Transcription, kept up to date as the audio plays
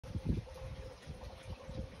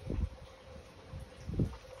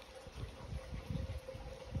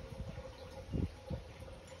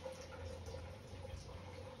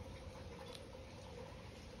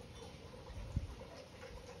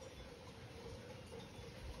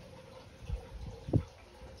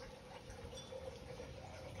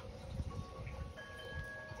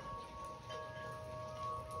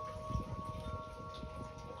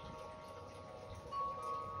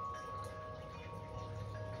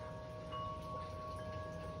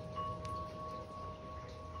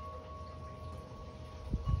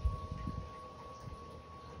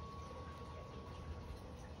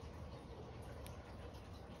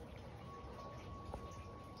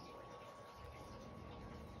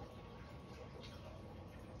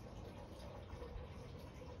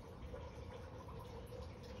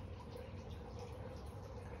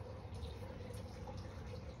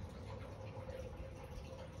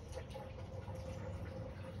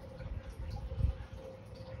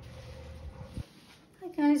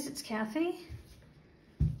Guys, it's Kathy.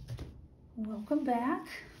 Welcome back.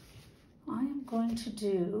 I am going to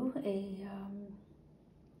do a,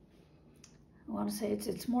 I want to say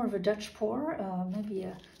it's more of a Dutch pour.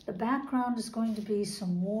 The background is going to be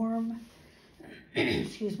some warm,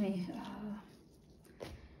 excuse me,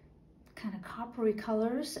 kind of coppery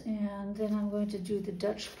colors, and then I'm going to do the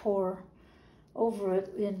Dutch pour over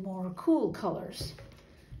it in more cool colors.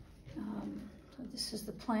 So this is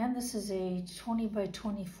the plan. This is a 20 by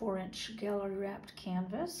 24 inch gallery wrapped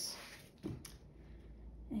canvas,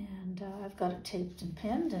 and I've got it taped and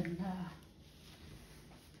pinned, and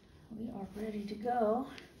we are ready to go.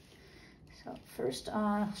 So first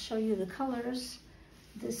I'll show you the colors.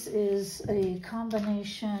 This is a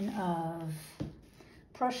combination of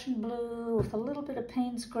Prussian blue with a little bit of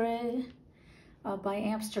Payne's gray by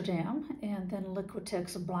Amsterdam, and then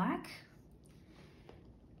Liquitex black.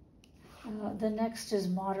 The next is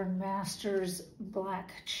Modern Masters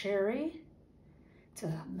Black Cherry. It's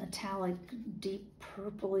a metallic, deep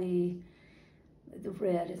purpley, the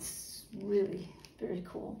red. It's really very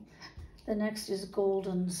cool. The next is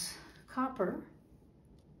Golden's Copper.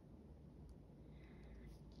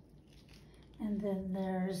 And then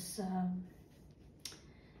there's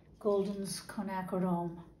Golden's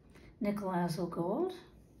Quinacridone Nickel Azo Gold.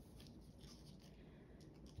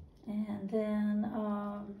 And then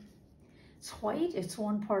it's white. It's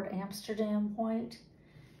 1 part Amsterdam white,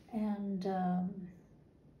 and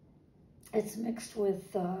it's mixed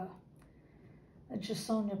with a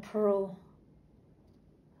Joshonna pearl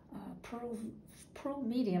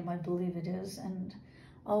medium, I believe it is, and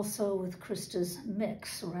also with Krista's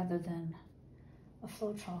mix rather than a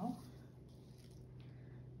Floetrol.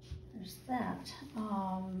 There's that.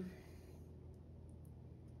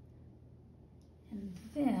 And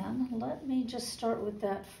then let me just start with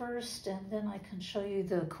that first, and then I can show you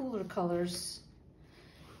the cooler colors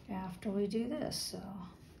after we do this. So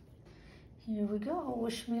here we go.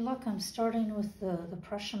 Wish me luck. I'm starting with the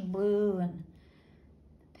Prussian blue and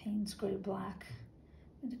Payne's gray black.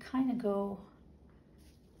 I'm going to kind of go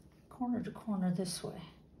corner to corner this way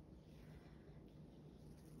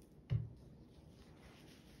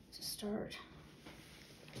to start.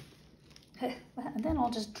 And then I'll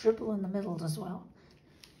just dribble in the middle as well.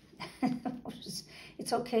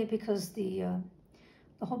 It's okay because the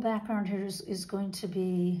whole background here is going to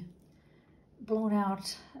be blown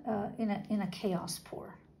out in a chaos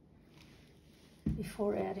pour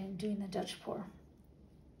before doing the Dutch pour.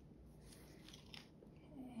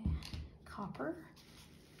 Okay. Copper.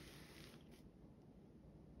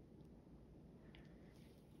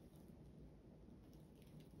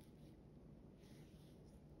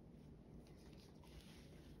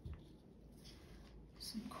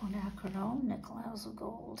 Some Quinacridone Nickel Azo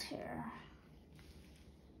Gold here.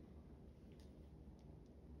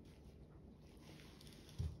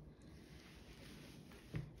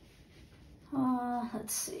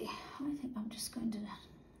 Let's see. I think I'm just going to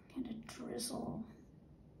kind of drizzle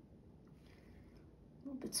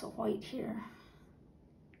little bits of white here.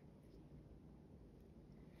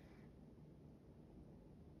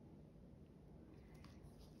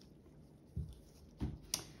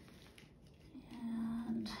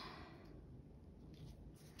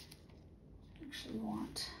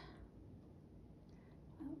 Want.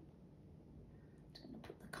 I'm going to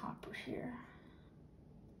put the copper here.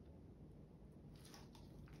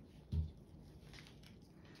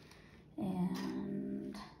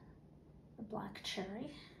 And the black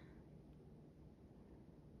cherry.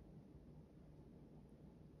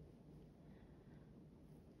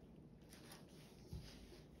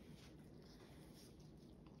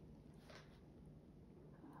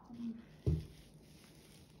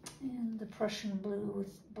 And the Prussian blue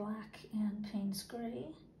with black and Payne's gray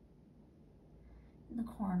in the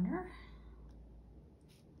corner.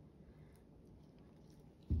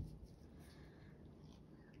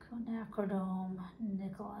 Quinacridone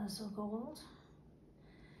Nickel Azo Gold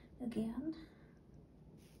again.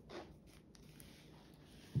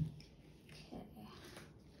 Okay.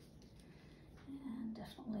 And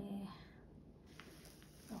definitely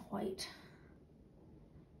the white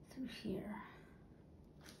through here.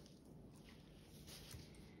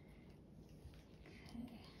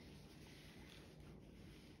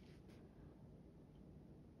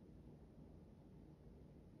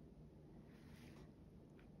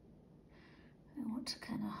 To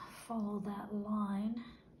kind of follow that line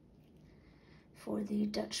for the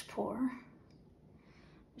Dutch pour.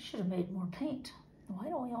 I should have made more paint. Why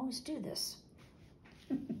do I always do this?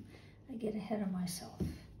 I get ahead of myself.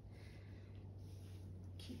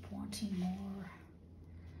 Keep wanting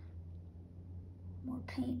more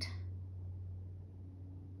paint.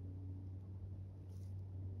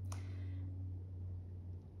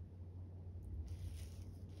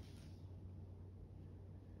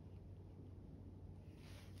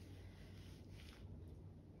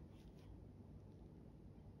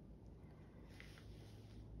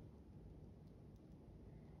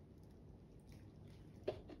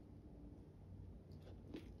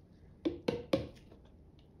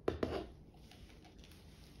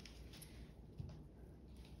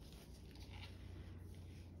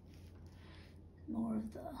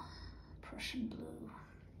 of the Prussian blue.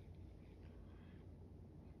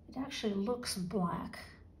 It actually looks black,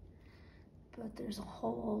 but there's a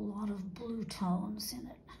whole lot of blue tones in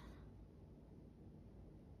it.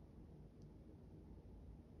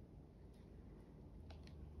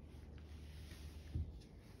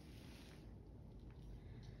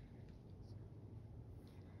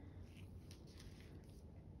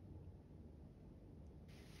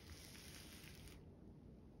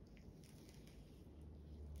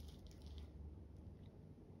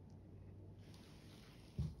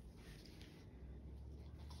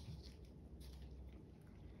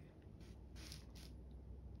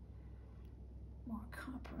 More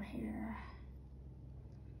copper here.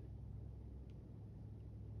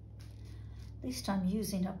 At least I'm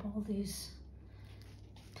using up all these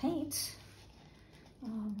paints.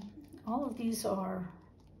 All of these are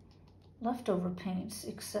leftover paints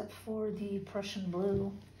except for the Prussian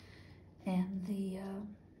blue and the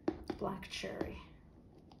black cherry.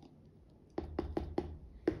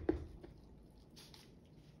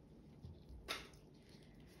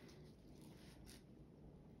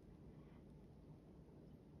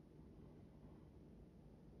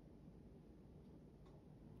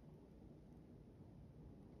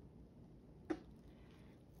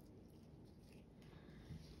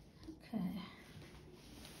 Okay,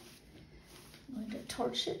 I'm going to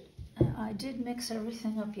torch it. I did mix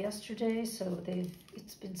everything up yesterday, so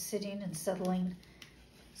it's been sitting and settling.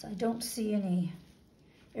 So I don't see any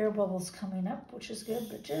air bubbles coming up, which is good,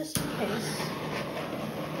 but just in case.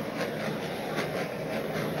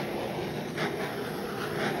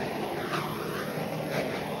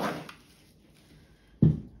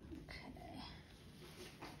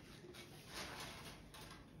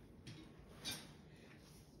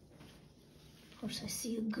 Of course, I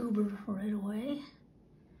see a goober right away.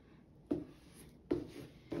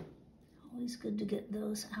 Always good to get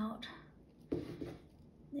those out.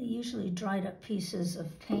 They're usually dried up pieces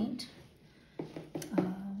of paint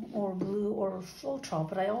or glue or Floetrol,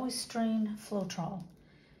 but I always strain Floetrol.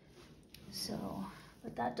 So,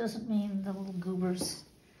 but that doesn't mean the little goobers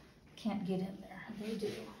can't get in there. They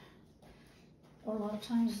do. Or a lot of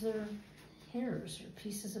times they're hairs or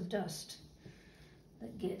pieces of dust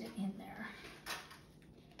that get in there.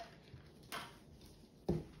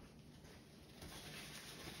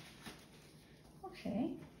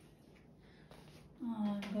 Okay,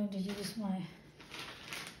 I'm going to use my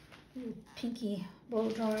pinky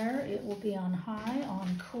blow dryer. It will be on high,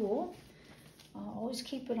 on cool. Always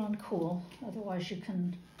keep it on cool, otherwise you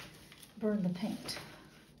can burn the paint.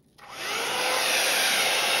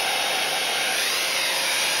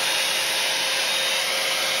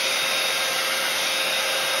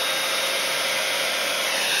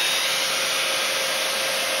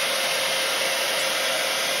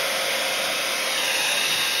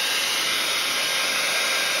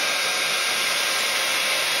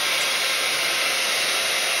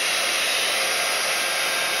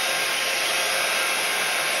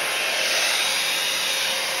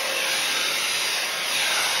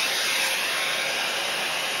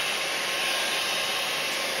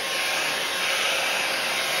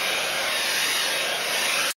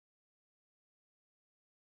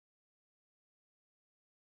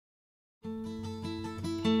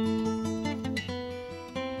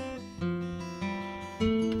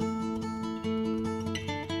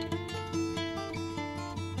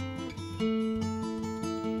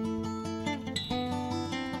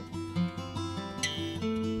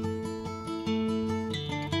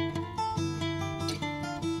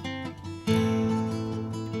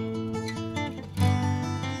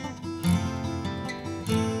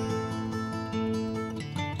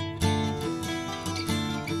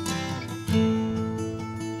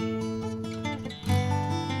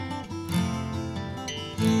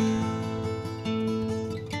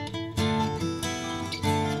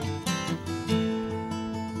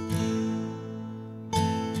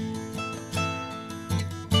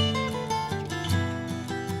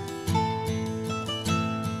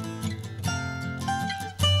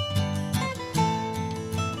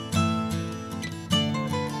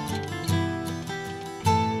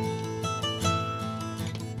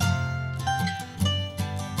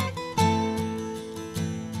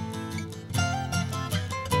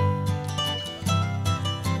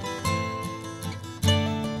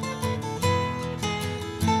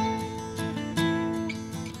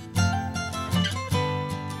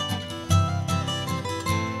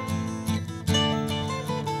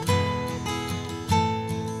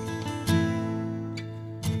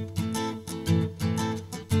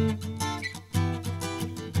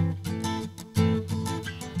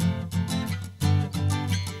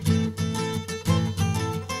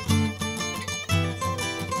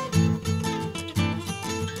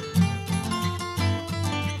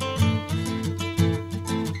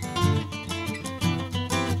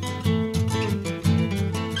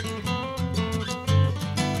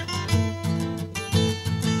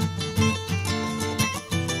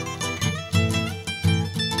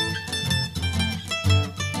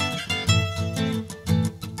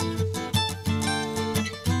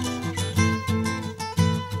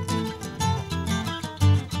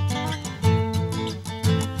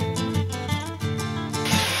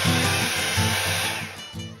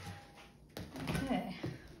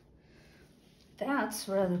 that's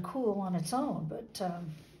rather cool on its own, but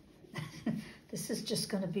this is just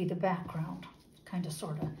going to be the background, kind of,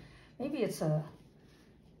 sort of. Maybe it's a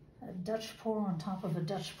Dutch pour on top of a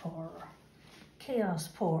Dutch pour, or chaos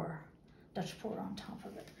pour, Dutch pour on top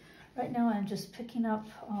of it. Right now I'm just picking up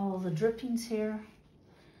all the drippings here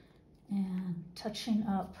and touching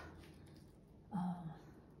up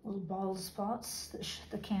little bald spots that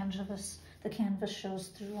the canvas shows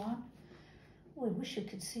through on. Oh, I wish you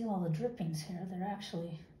could see all the drippings here. They're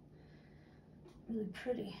actually really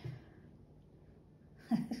pretty.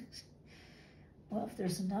 Well, if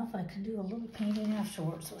there's enough, I can do a little painting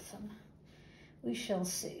afterwards with them. We shall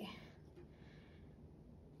see.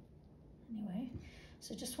 Anyway,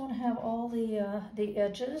 so just want to have all the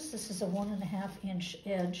edges. This is a 1.5-inch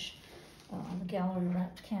edge on the gallery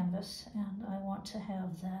wrapped canvas, and I want to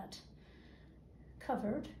have that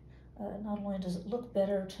covered. Not only does it look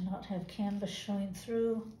better to not have canvas showing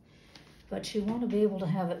through, but you want to be able to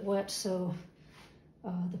have it wet so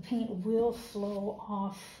the paint will flow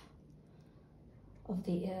off of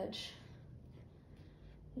the edge.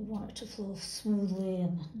 You want it to flow smoothly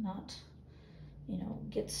and not, you know,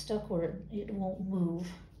 get stuck where it won't move,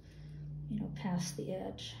 you know, past the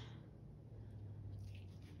edge.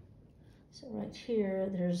 So right here,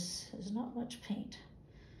 there's not much paint.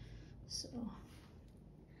 So,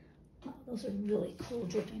 wow, those are really cool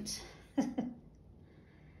drippings.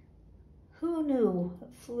 Who knew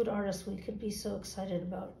at Fluid Artist we could be so excited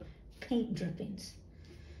about paint drippings?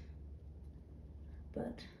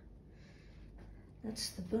 But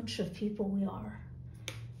that's the bunch of people we are.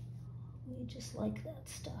 We just like that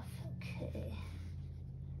stuff. Okay.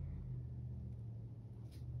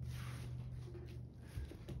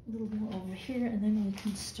 A little more over here, and then we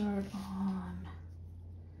can start on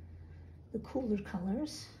the cooler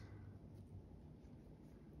colors.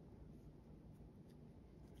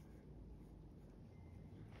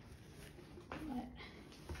 Right.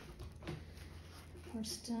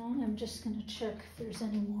 Parts down. I'm just going to check if there's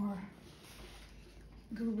any more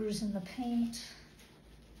goobers in the paint.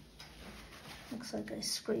 Looks like I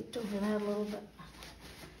scraped over that a little bit.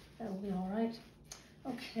 That'll be all right.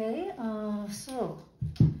 Okay, so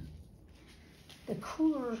the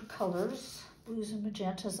cooler colors, blues and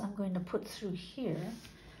magentas, I'm going to put through here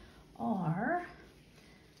are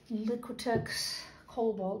Liquitex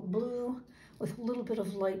Cobalt Blue with a little bit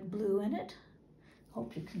of light blue in it.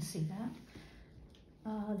 Hope you can see that.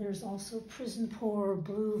 There's also Prizm Pour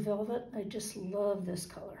Blue Velvet. I just love this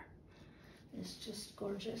color. It's just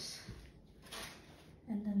gorgeous.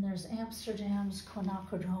 And then there's Amsterdam's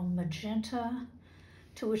Quinacridone Magenta,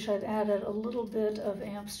 to which I've added a little bit of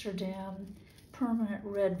Amsterdam Permanent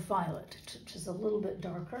Red Violet, which is a little bit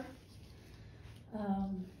darker.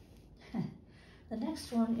 The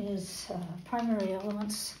next one is Primary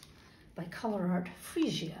Elements by Color Art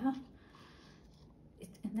Freesiza.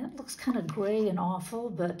 And that looks kind of gray and awful,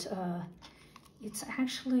 but it's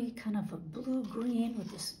actually kind of a blue-green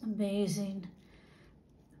with this amazing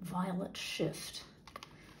violet shift.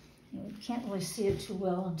 You can't really see it too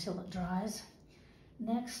well until it dries.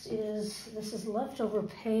 Next is, this is Leftover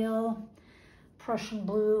Pale Prussian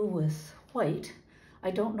Blue with white.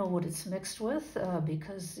 I don't know what it's mixed with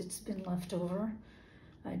because it's been left over.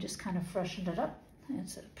 I just kind of freshened it up.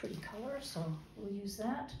 It's a pretty color, so we'll use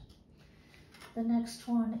that. The next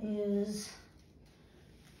one is,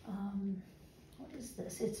 what is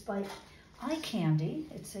this? It's by Eye Candy.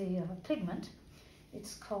 It's a pigment.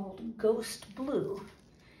 It's called Ghost Blue.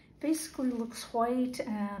 Basically looks white,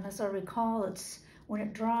 and as I recall, it's when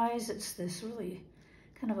it dries, it's this really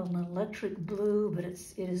kind of an electric blue, but it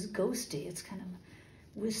is ghosty. It's kind of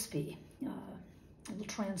wispy, a little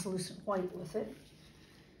translucent white with it.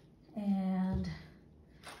 And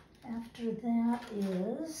after that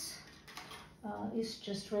is it's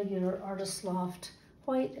just regular Artist Loft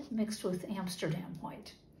white mixed with Amsterdam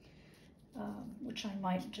white, which I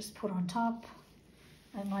might just put on top.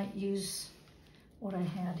 I might use what I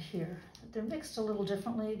had here. They're mixed a little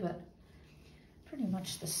differently, but pretty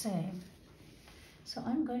much the same. So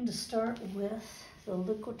I'm going to start with the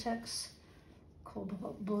Liquitex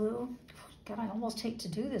Cobalt Blue. God, I almost hate to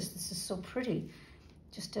do this. This is so pretty,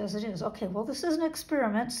 just as it is. Okay, well, this is an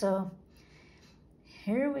experiment, so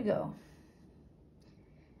here we go.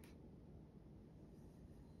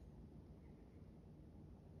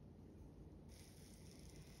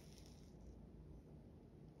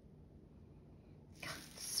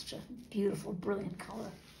 A beautiful, brilliant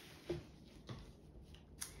color.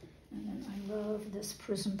 And then I love this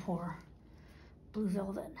Prizm Pour Blue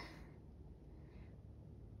Velvet.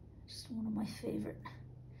 Just one of my favorite.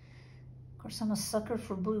 Of course, I'm a sucker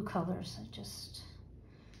for blue colors. I just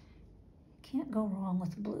Can't go wrong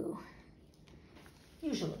with blue,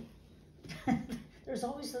 usually. There's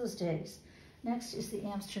always those days. Next is the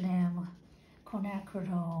Amsterdam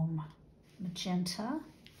Quinacridone Magenta.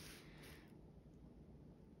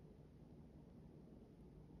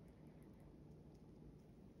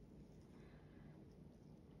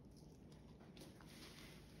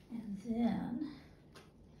 And then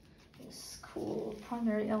this cool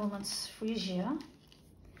Primary Elements Freesiza.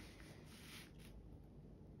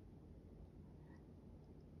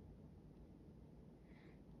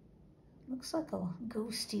 Looks like a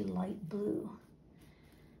ghosty light blue,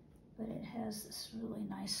 but it has this really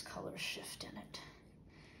nice color shift in it.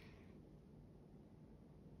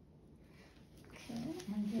 Okay,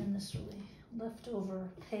 and again, this really leftover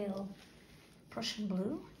pale Prussian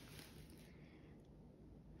blue.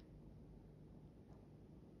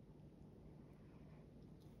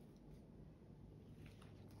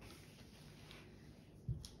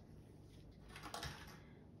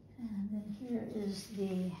 And then here is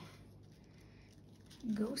the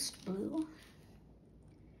Ghost Blue.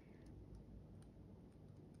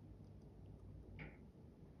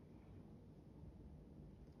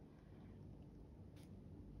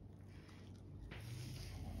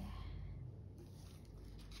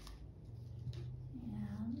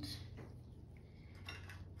 And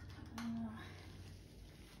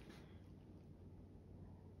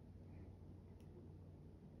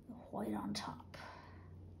the white on top.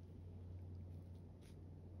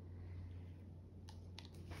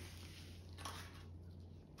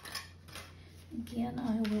 Again,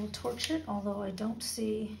 I will torch it, although I don't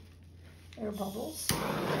see air bubbles.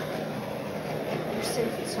 You're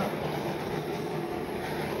safe as home.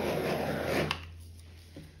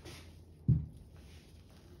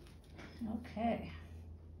 Okay.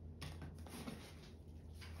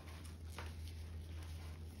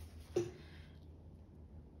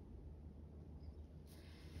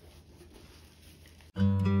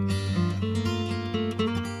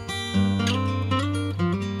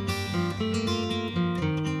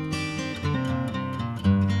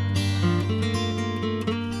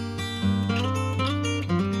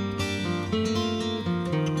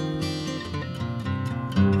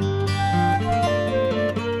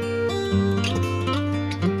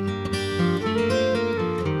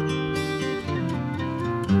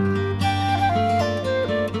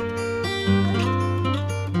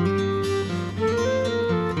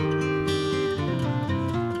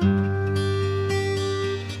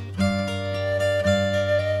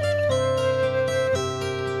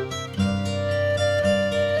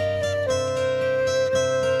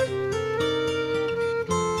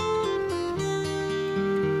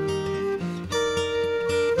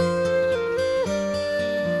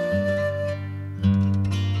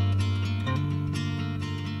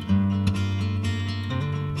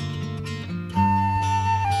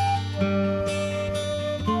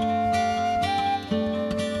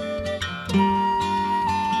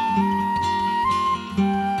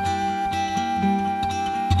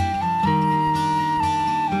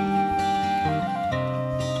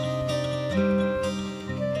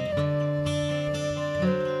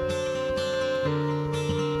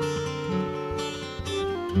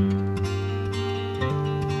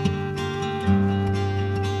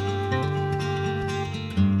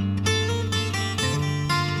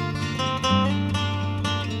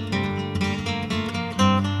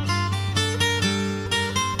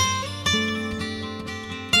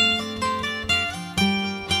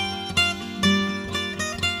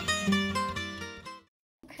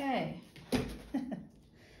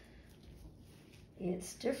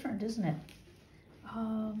 It's different, isn't it?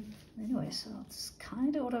 Anyway, so it's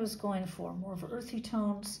kind of what I was going for. More of earthy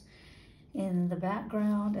tones in the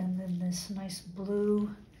background, and then this nice blue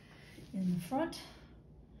in the front.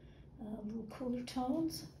 Little cooler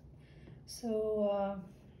tones. So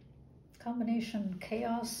combination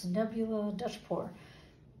chaos, nebula, Dutch pour,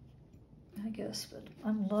 I guess. But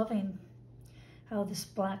I'm loving how this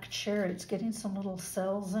black cherry, it's getting some little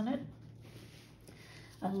cells in it.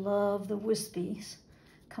 I love the wispies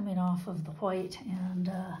coming off of the white, and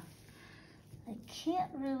I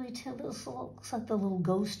can't really tell. This looks like the little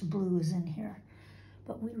ghost blue is in here,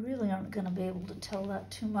 but we really aren't going to be able to tell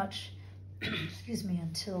that too much, excuse me,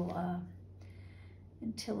 until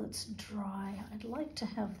it's dry. I'd like to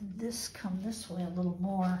have this come this way a little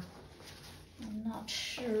more. I'm not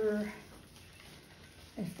sure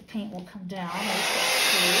if the paint will come down.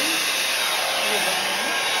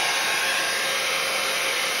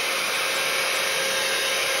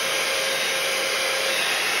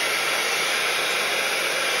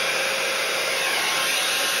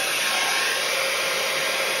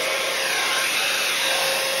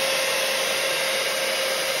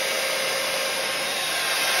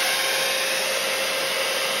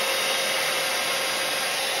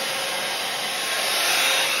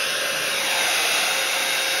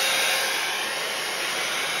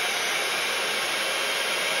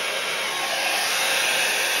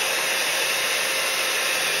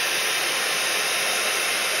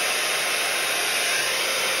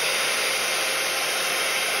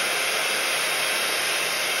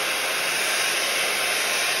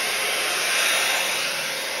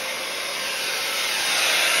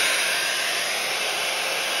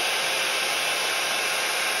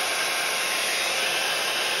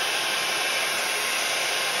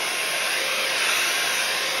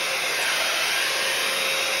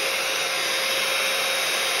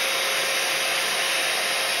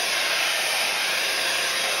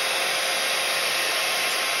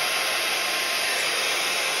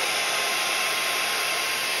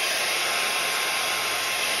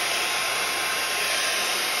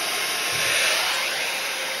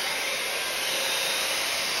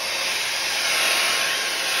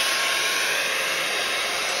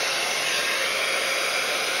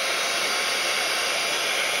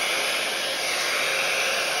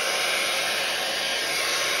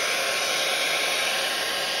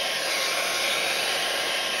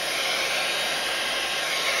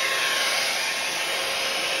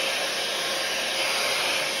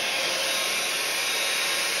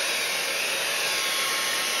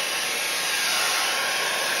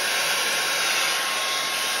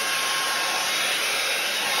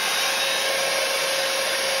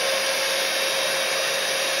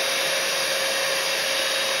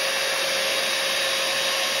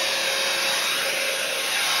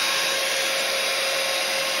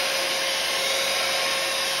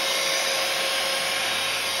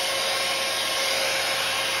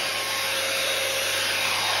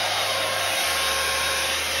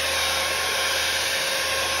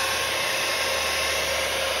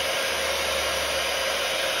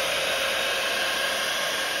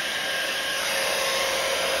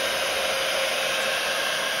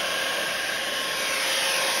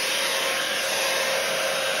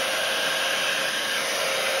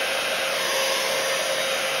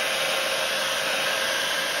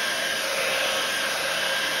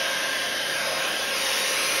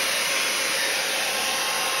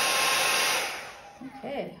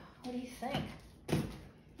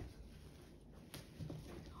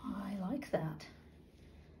 that.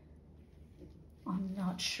 I'm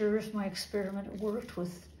not sure if my experiment worked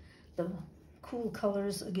with the cool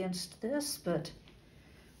colors against this, but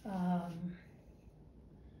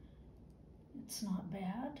it's not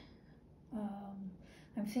bad.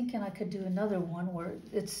 I'm thinking I could do another one where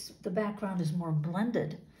the background is more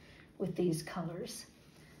blended with these colors.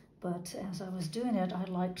 But as I was doing it, I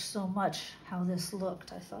liked so much how this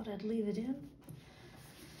looked. I thought I'd leave it in.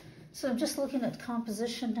 So I'm just looking at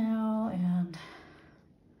composition now and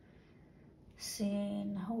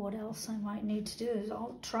seeing what else I might need to do.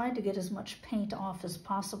 I'll try to get as much paint off as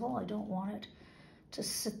possible. I don't want it to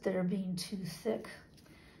sit there being too thick.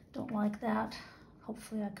 Don't like that.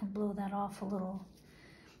 Hopefully I can blow that off a little.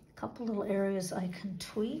 A couple little areas I can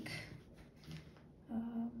tweak.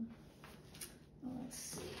 Let's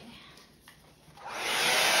see.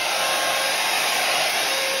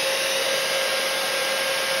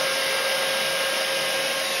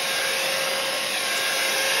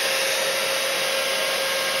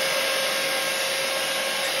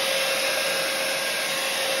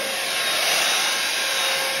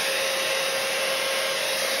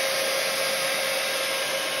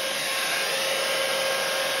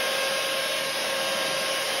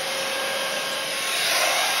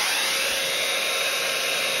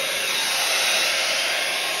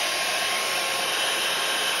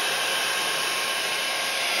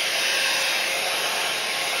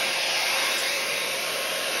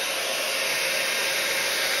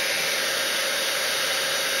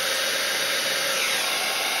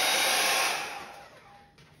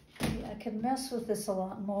 Mess with this a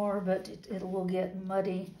lot more, but it will get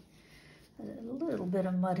muddy. A little bit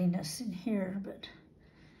of muddiness in here, but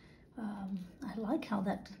I like how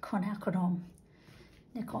that Quinacridone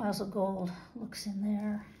nickel as a gold looks in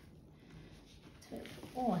there.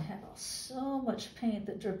 Oh, I have so much paint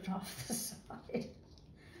that dripped off the side.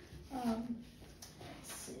 Let's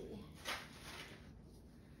see.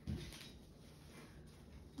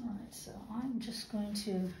 All right, so I'm just going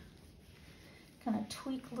to kind of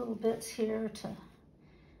tweak little bits here to,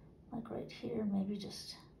 like right here, maybe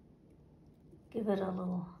just give it a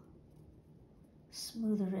little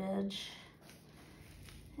smoother edge,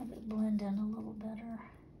 have it blend in a little better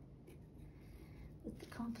with the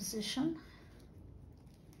composition.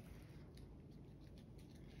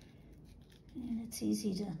 And it's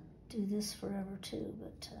easy to do this forever too,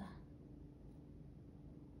 but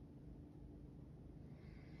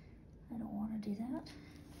I don't want to do that.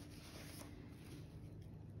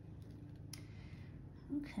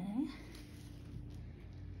 Okay.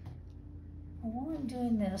 While I'm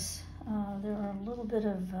doing this, there are a little bit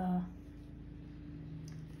of,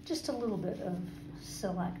 just a little bit of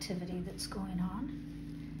cell activity that's going on.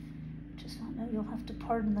 Just I know you'll have to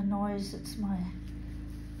pardon the noise. It's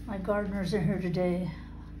my gardeners are here today,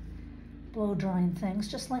 blow drying things,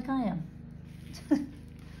 just like I am.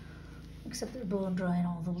 Except they're blow drying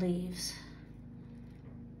all the leaves.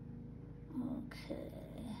 Okay.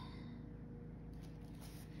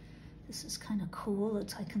 This is kind of cool.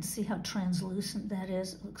 I can see how translucent that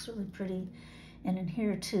is. It looks really pretty. And in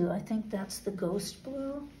here too, I think that's the Ghost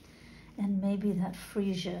Blue and maybe that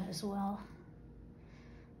Freesia as well.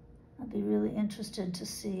 I'd be really interested to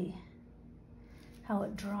see how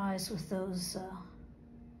it dries with those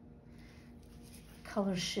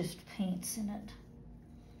color shift paints in it.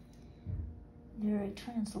 Very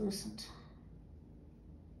translucent.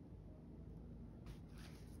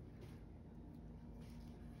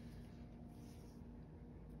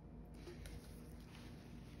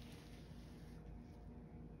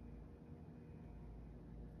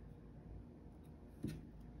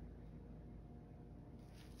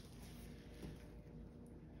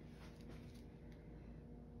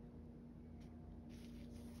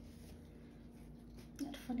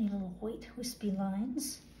 Funny little white wispy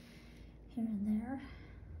lines here and there.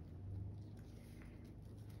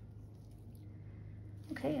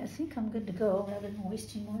 Okay, I think I'm good to go rather than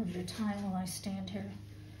wasting more of your time while I stand here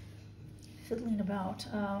fiddling about.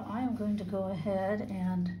 I am going to go ahead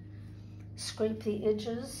and scrape the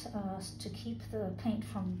edges to keep the paint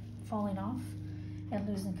from falling off and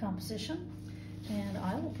losing composition. And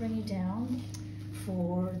I will bring you down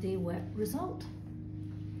for the wet result.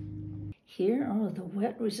 Here are the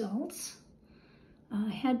wet results. I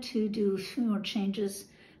had to do a few more changes.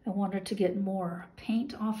 I wanted to get more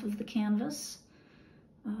paint off of the canvas.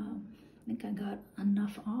 I think I got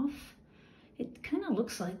enough off. It kind of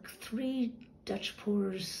looks like 3 Dutch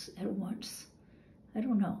pours at once. I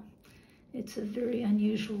don't know. It's a very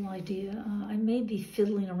unusual idea. I may be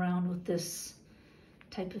fiddling around with this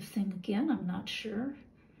type of thing again. I'm not sure.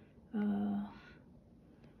 I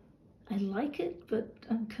like it, but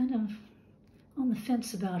I'm kind of on the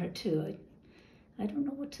fence about it too. I don't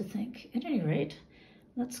know what to think. At any rate,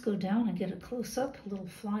 let's go down and get a close-up, a little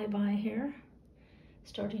flyby here,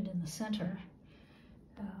 starting in the center.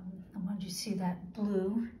 I wanted you to see that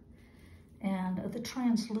blue and the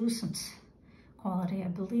translucence quality. I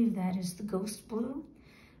believe that is the ghost blue,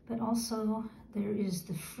 but also there is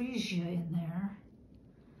the Freesiza in there.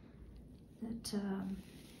 That,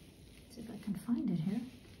 see if I can find it here.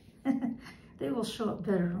 They will show up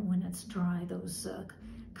better when it's dry, those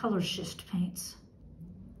color shift paints.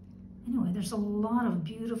 Anyway, there's a lot of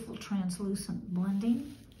beautiful translucent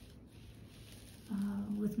blending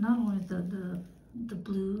with not only the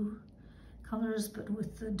blue colors, but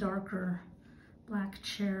with the darker black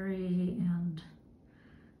cherry and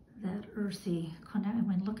that earthy. I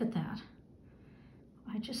mean, look at that.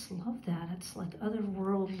 I just love that. It's like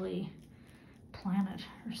otherworldly planet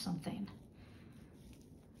or something.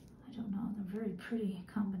 I don't know, they're very pretty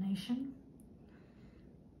combination.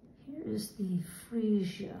 Here is the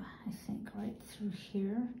Freesiza, I think, right through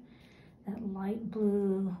here. That light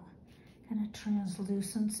blue kind of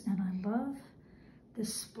translucence, and I love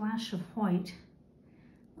this splash of white.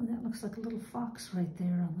 Oh, that looks like a little fox right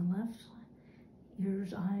there on the left.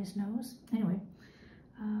 Ears, eyes, nose. Anyway,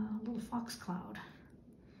 a little fox cloud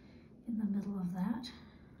in the middle of that.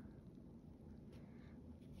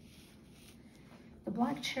 The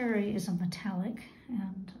black cherry is a metallic,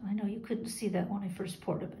 and I know you couldn't see that when I first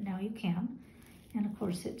poured it, but now you can. And of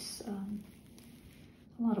course it's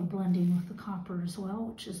a lot of blending with the copper as well,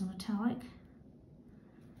 which is a metallic.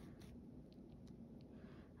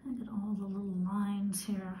 Look at all the little lines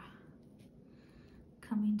here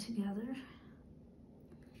coming together.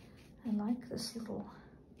 I like this little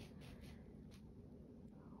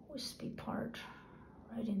wispy part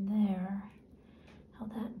right in there, how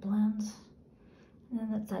that blends. And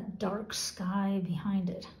then that's that dark sky behind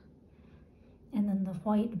it. And then the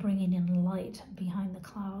white bringing in light behind the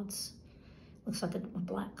clouds. Looks like a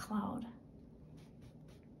black cloud.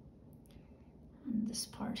 And this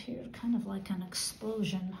part here, kind of like an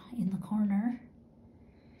explosion in the corner.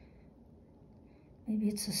 Maybe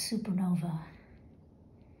it's a supernova.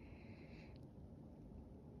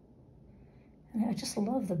 And I just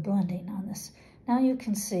love the blending on this. Now you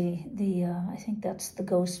can see the, I think that's the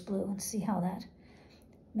ghost blue, and see how that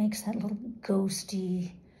makes that little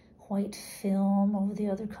ghosty white film over the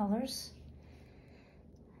other colors.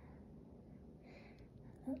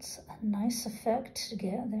 That's a nice effect to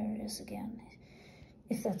get. There it is again,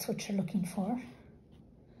 if that's what you're looking for.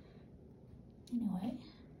 Anyway,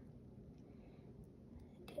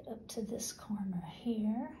 get up to this corner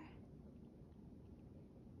here.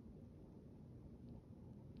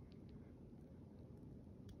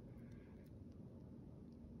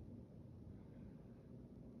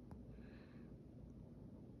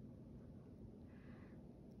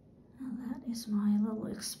 Is my little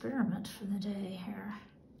experiment for the day here.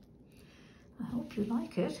 I hope you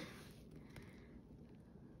like it.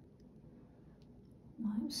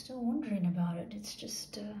 I'm still wondering about it. It's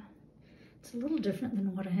just, it's a little different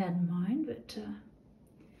than what I had in mind, but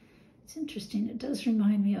it's interesting. It does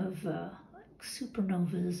remind me of like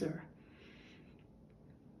supernovas or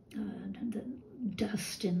the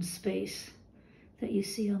dust in space that you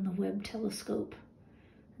see on the Webb telescope.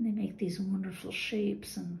 They make these wonderful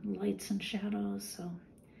shapes and lights and shadows, so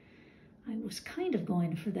I was kind of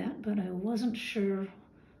going for that, but I wasn't sure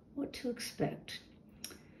what to expect.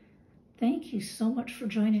 Thank you so much for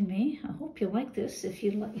joining me. I hope you like this. If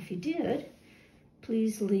you did,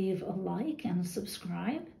 please leave a like and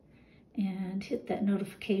subscribe, and hit that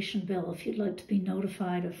notification bell if you'd like to be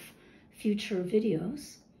notified of future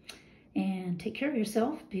videos. And take care of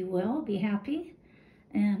yourself, be well, be happy,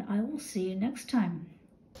 and I will see you next time.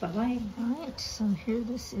 Bye-bye. All right, so here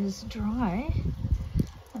this is dry.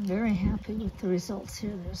 I'm very happy with the results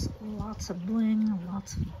here. There's lots of bling and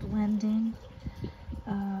lots of blending.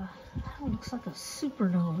 It looks like a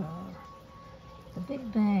supernova or the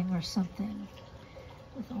Big Bang or something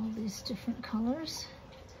with all these different colors.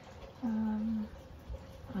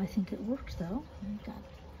 I think it worked though. We've got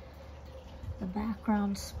the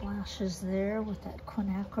background splashes there with that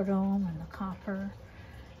quinacridone and the copper,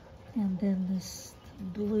 and then this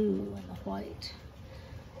blue and the white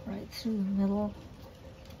right through the middle.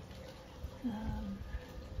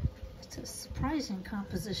 It's a surprising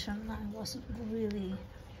composition. I wasn't really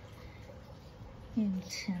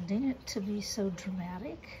intending it to be so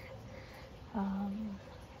dramatic. I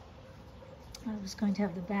was going to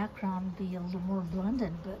have the background be a little more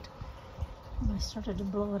blended, but when I started to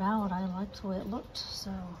blow it out, I liked the way it looked,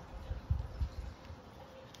 so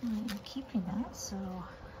I'm keeping that. So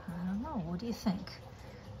I don't know, what do you think?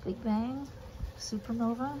 Big Bang,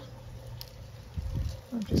 Supernova,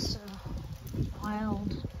 or just a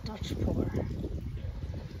wild Dutch pour.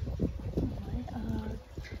 Anyway,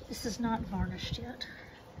 this is not varnished yet,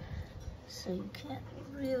 so you can't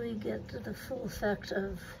really get the full effect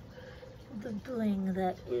of the bling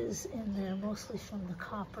that is in there, mostly from the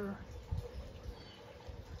copper.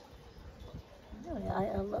 Anyway,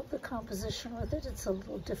 I love the composition with it. It's a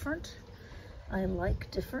little different. I like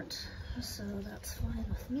different, so that's fine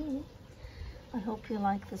with me. I hope you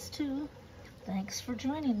like this too. Thanks for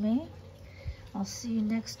joining me. I'll see you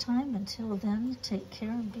next time. Until then, take care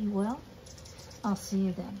and be well. I'll see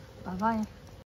you then. Bye-bye.